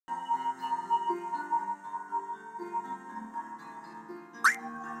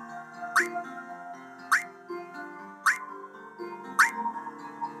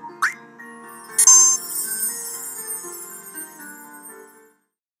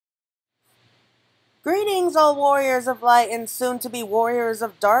Greetings, all warriors of light and soon-to-be warriors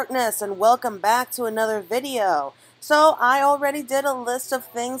of darkness, and welcome back to another video. So, I already did a list of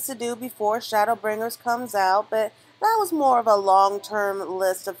things to do before Shadowbringers comes out, but that was more of a long-term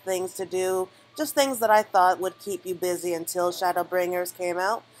list of things to do, just things that I thought would keep you busy until Shadowbringers came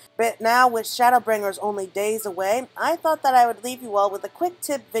out. But now, with Shadowbringers only days away, I thought that I would leave you all with a quick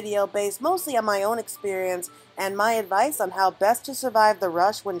tip video based mostly on my own experience and my advice on how best to survive the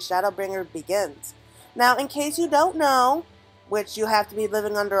rush when Shadowbringers begins. Now, in case you don't know, which you have to be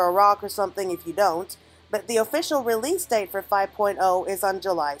living under a rock or something if you don't, but the official release date for 5.0 is on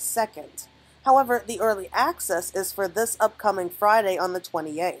July 2nd. However, the early access is for this upcoming Friday on the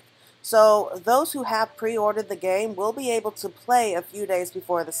 28th. So those who have pre-ordered the game will be able to play a few days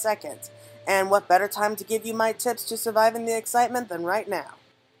before the 2nd. And what better time to give you my tips to surviving the excitement than right now.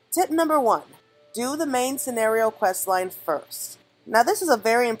 Tip number 1. Do the main scenario questline first. Now, this is a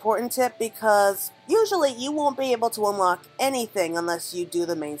very important tip because usually you won't be able to unlock anything unless you do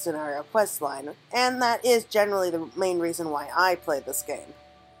the main scenario questline, and that is generally the main reason why I play this game.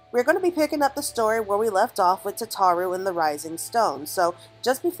 We're going to be picking up the story where we left off with Tataru and the Rising Stone, so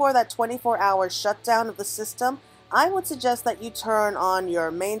just before that 24-hour shutdown of the system, I would suggest that you turn on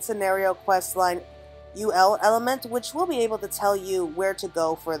your main scenario questline UL element, which will be able to tell you where to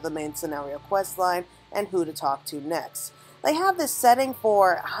go for the main scenario questline and who to talk to next. They have this setting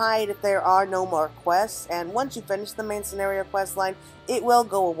for hide if there are no more quests, and once you finish the main scenario questline, it will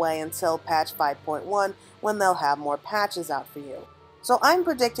go away until patch 5.1 when they'll have more patches out for you. So I'm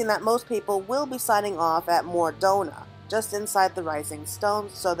predicting that most people will be signing off at Mordona, just inside the Rising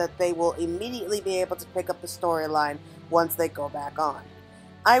Stone, so that they will immediately be able to pick up the storyline once they go back on.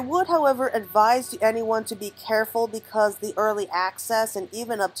 I would, however, advise anyone to be careful because the early access and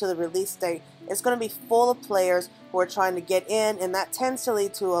even up to the release date is going to be full of players who are trying to get in, and that tends to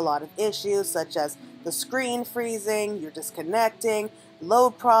lead to a lot of issues such as the screen freezing, you're disconnecting,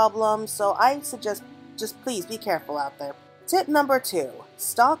 load problems, so I suggest just please be careful out there. Tip number 2,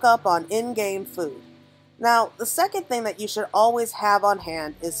 stock up on in-game food. Now, the second thing that you should always have on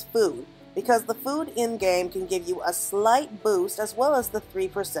hand is food, because the food in-game can give you a slight boost as well as the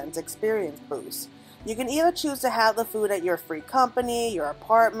 3% experience boost. You can either choose to have the food at your free company, your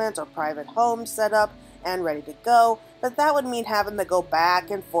apartment, or private home set up and ready to go, but that would mean having to go back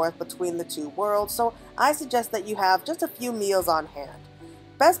and forth between the two worlds, so I suggest that you have just a few meals on hand.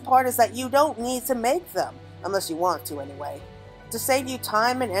 Best part is that you don't need to make them, unless you want to anyway. To save you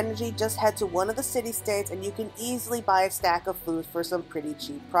time and energy, just head to one of the city-states and you can easily buy a stack of food for some pretty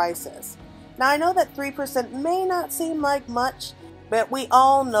cheap prices. Now, I know that 3% may not seem like much, but we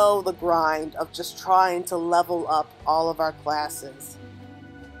all know the grind of just trying to level up all of our classes.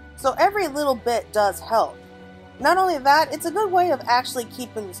 So every little bit does help. Not only that, it's a good way of actually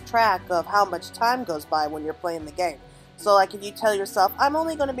keeping track of how much time goes by when you're playing the game. So like if you tell yourself, I'm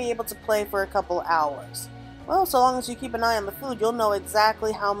only going to be able to play for a couple hours. Well, so long as you keep an eye on the food, you'll know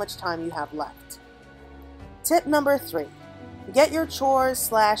exactly how much time you have left. Tip number 3. Get your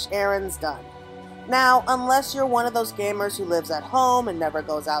chores/errands done. Now, unless you're one of those gamers who lives at home and never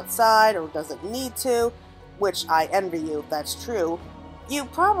goes outside or doesn't need to, which I envy you if that's true, you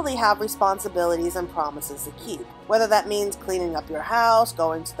probably have responsibilities and promises to keep. Whether that means cleaning up your house,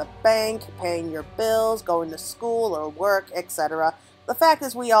 going to the bank, paying your bills, going to school or work, etc. The fact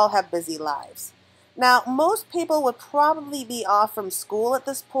is we all have busy lives. Now, most people would probably be off from school at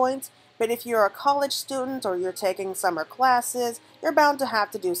this point, but if you're a college student or you're taking summer classes, you're bound to have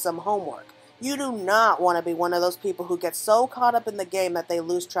to do some homework. You do not want to be one of those people who get so caught up in the game that they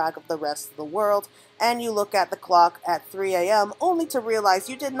lose track of the rest of the world, and you look at the clock at 3 a.m. only to realize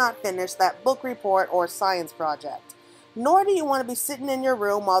you did not finish that book report or science project. Nor do you want to be sitting in your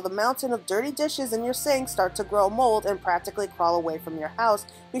room while the mountain of dirty dishes in your sink start to grow mold and practically crawl away from your house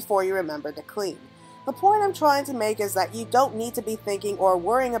before you remember to clean. The point I'm trying to make is that you don't need to be thinking or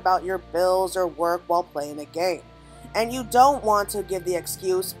worrying about your bills or work while playing a game. And you don't want to give the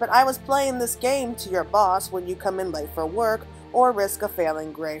excuse, but I was playing this game to your boss when you come in late for work or risk a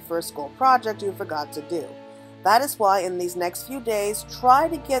failing grade for a school project you forgot to do. That is why in these next few days, try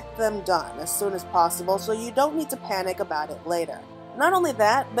to get them done as soon as possible so you don't need to panic about it later. Not only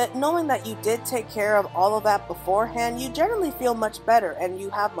that, but knowing that you did take care of all of that beforehand, you generally feel much better and you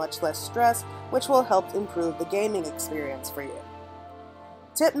have much less stress, which will help improve the gaming experience for you.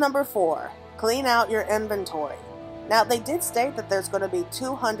 Tip number 4. Clean out your inventory. Now, they did state that there's going to be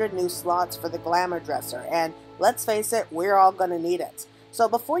 200 new slots for the Glamour Dresser, and let's face it, we're all going to need it. So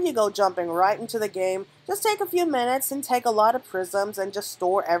before you go jumping right into the game, just take a few minutes and take a lot of prisms and just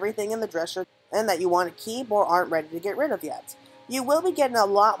store everything in the dresser and that you want to keep or aren't ready to get rid of yet. You will be getting a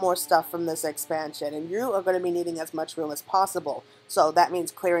lot more stuff from this expansion, and you are going to be needing as much room as possible. So that means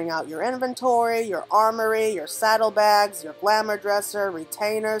clearing out your inventory, your armory, your saddlebags, your glamour dresser,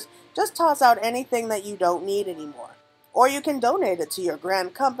 retainers. Just toss out anything that you don't need anymore. Or you can donate it to your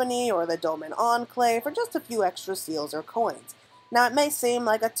grand company or the Domain Enclave for just a few extra seals or coins. Now it may seem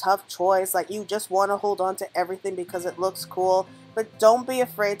like a tough choice, like you just want to hold on to everything because it looks cool, but don't be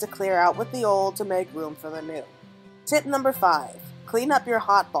afraid to clear out with the old to make room for the new. Tip number 5. Clean up your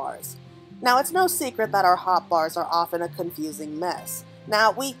hotbars. Now it's no secret that our hotbars are often a confusing mess.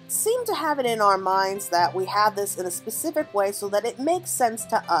 Now we seem to have it in our minds that we have this in a specific way so that it makes sense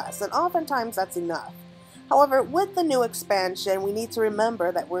to us, and oftentimes that's enough. However, with the new expansion, we need to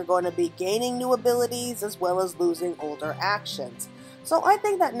remember that we're going to be gaining new abilities as well as losing older actions. So I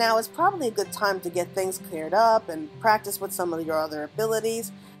think that now is probably a good time to get things cleared up and practice with some of your other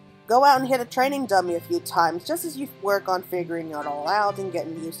abilities. Go out and hit a training dummy a few times just as you work on figuring it all out and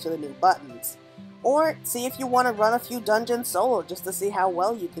getting used to the new buttons. Or see if you want to run a few dungeons solo just to see how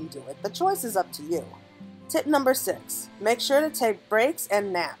well you can do it. The choice is up to you. Tip number 6. Make sure to take breaks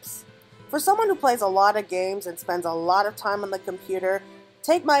and naps. For someone who plays a lot of games and spends a lot of time on the computer,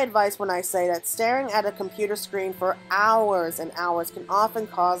 take my advice when I say that staring at a computer screen for hours and hours can often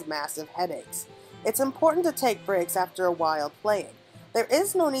cause massive headaches. It's important to take breaks after a while playing. There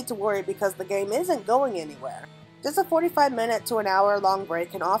is no need to worry because the game isn't going anywhere. Just a 45-minute to an hour-long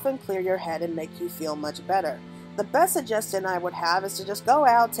break can often clear your head and make you feel much better. The best suggestion I would have is to just go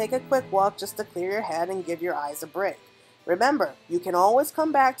out, take a quick walk just to clear your head and give your eyes a break. Remember, you can always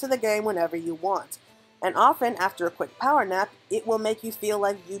come back to the game whenever you want. And often, after a quick power nap, it will make you feel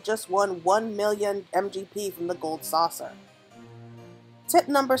like you just won 1 million MGP from the gold saucer. Tip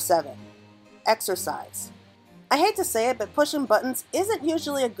number 7. Exercise. I hate to say it, but pushing buttons isn't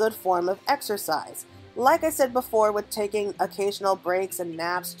usually a good form of exercise. Like I said before with taking occasional breaks and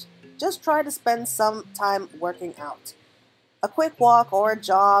naps, just try to spend some time working out. A quick walk or a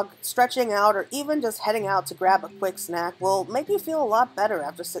jog, stretching out, or even just heading out to grab a quick snack will make you feel a lot better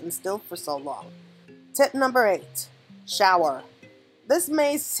after sitting still for so long. Tip number 8. Shower. This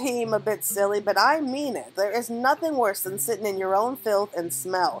may seem a bit silly, but I mean it. There is nothing worse than sitting in your own filth and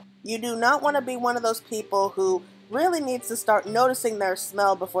smell. You do not want to be one of those people who really needs to start noticing their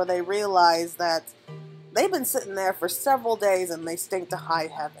smell before they realize that they've been sitting there for several days and they stink to high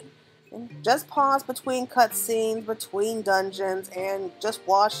heaven. And just pause between cutscenes, between dungeons, and just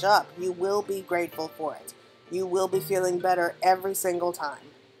wash up. You will be grateful for it. You will be feeling better every single time.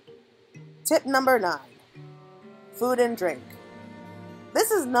 Tip number 9. Food and drink. This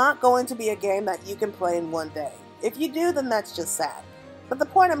is not going to be a game that you can play in one day. If you do, then that's just sad. But the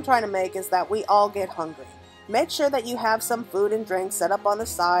point I'm trying to make is that we all get hungry. Make sure that you have some food and drink set up on the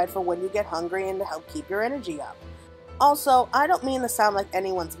side for when you get hungry and to help keep your energy up. Also, I don't mean to sound like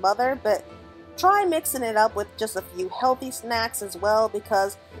anyone's mother, but try mixing it up with just a few healthy snacks as well,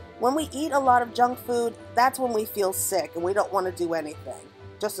 because when we eat a lot of junk food, that's when we feel sick and we don't want to do anything.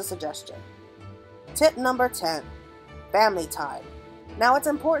 Just a suggestion. Tip number 10. Family time. Now it's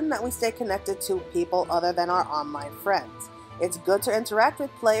important that we stay connected to people other than our online friends. It's good to interact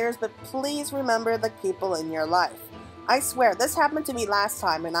with players, but please remember the people in your life. I swear, this happened to me last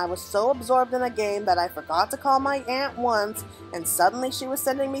time and I was so absorbed in a game that I forgot to call my aunt once and suddenly she was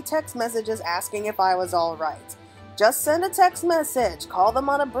sending me text messages asking if I was alright. Just send a text message, call them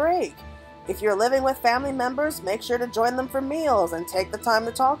on a break. If you're living with family members, make sure to join them for meals and take the time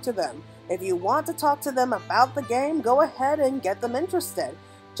to talk to them. If you want to talk to them about the game, go ahead and get them interested.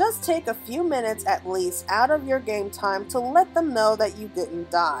 Just take a few minutes at least out of your game time to let them know that you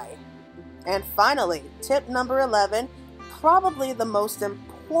didn't die. And finally, tip number 11, probably the most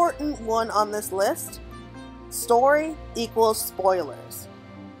important one on this list, story equals spoilers.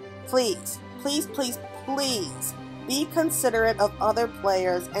 Please, please, please, please be considerate of other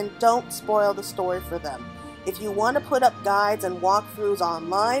players and don't spoil the story for them. If you want to put up guides and walkthroughs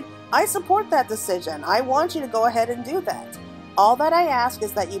online, I support that decision. I want you to go ahead and do that. All that I ask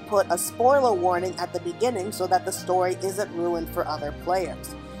is that you put a spoiler warning at the beginning so that the story isn't ruined for other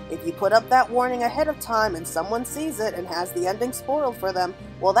players. If you put up that warning ahead of time and someone sees it and has the ending spoiled for them,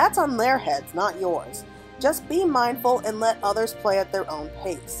 well, that's on their heads, not yours. Just be mindful and let others play at their own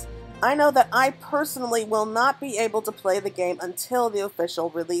pace. I know that I personally will not be able to play the game until the official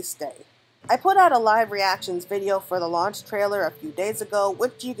release day. I put out a live reactions video for the launch trailer a few days ago,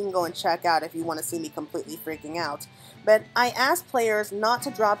 which you can go and check out if you want to see me completely freaking out. But I asked players not to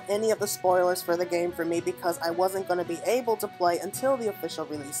drop any of the spoilers for the game for me because I wasn't going to be able to play until the official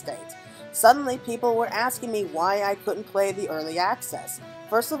release date. Suddenly, people were asking me why I couldn't play the early access.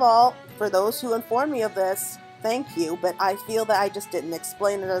 First of all, for those who informed me of this, thank you, but I feel that I just didn't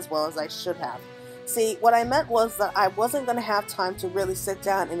explain it as well as I should have. See, what I meant was that I wasn't going to have time to really sit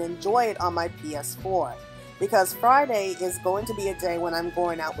down and enjoy it on my PS4. Because Friday is going to be a day when I'm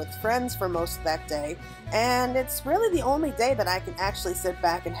going out with friends for most of that day, and it's really the only day that I can actually sit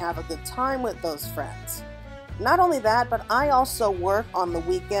back and have a good time with those friends. Not only that, but I also work on the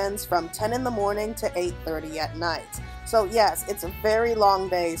weekends from 10 in the morning to 8:30 at night. So yes, it's very long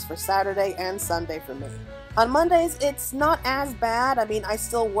days for Saturday and Sunday for me. On Mondays, it's not as bad. I mean, I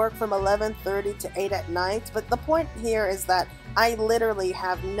still work from 11:30 to 8 at night, but the point here is that I literally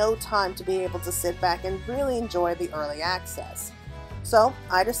have no time to be able to sit back and really enjoy the early access. So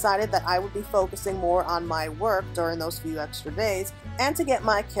I decided that I would be focusing more on my work during those few extra days and to get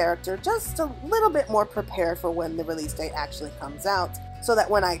my character just a little bit more prepared for when the release date actually comes out, so that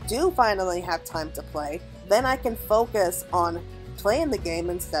when I do finally have time to play, then I can focus on playing the game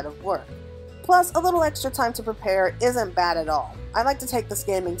instead of work. Plus, a little extra time to prepare isn't bad at all. I like to take this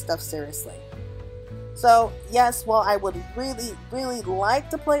gaming stuff seriously. So yes, while I would really like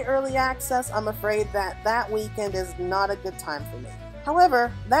to play early access, I'm afraid that that weekend is not a good time for me.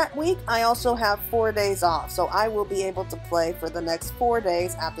 However, that week I also have 4 days off, so I will be able to play for the next 4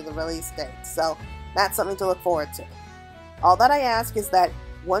 days after the release date. So that's something to look forward to. All that I ask is that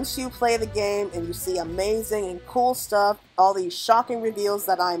once you play the game and you see amazing and cool stuff, all these shocking reveals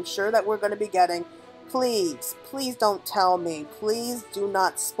that I'm sure that we're going to be getting, please don't tell me. Please do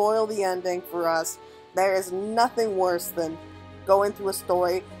not spoil the ending for us. There is nothing worse than going through a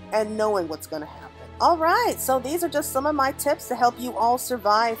story and knowing what's going to happen. Alright, so these are just some of my tips to help you all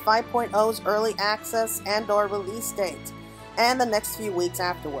survive 5.0's early access and/or release date, and the next few weeks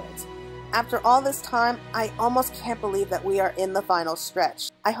afterwards. After all this time, I almost can't believe that we are in the final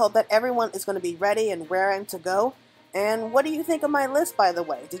stretch. I hope that everyone is going to be ready and raring to go. And what do you think of my list, by the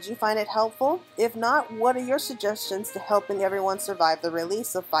way? Did you find it helpful? If not, what are your suggestions to helping everyone survive the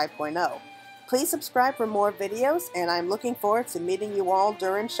release of 5.0? Please subscribe for more videos, and I'm looking forward to meeting you all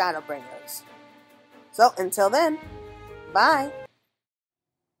during Shadowbringers. So until then, bye!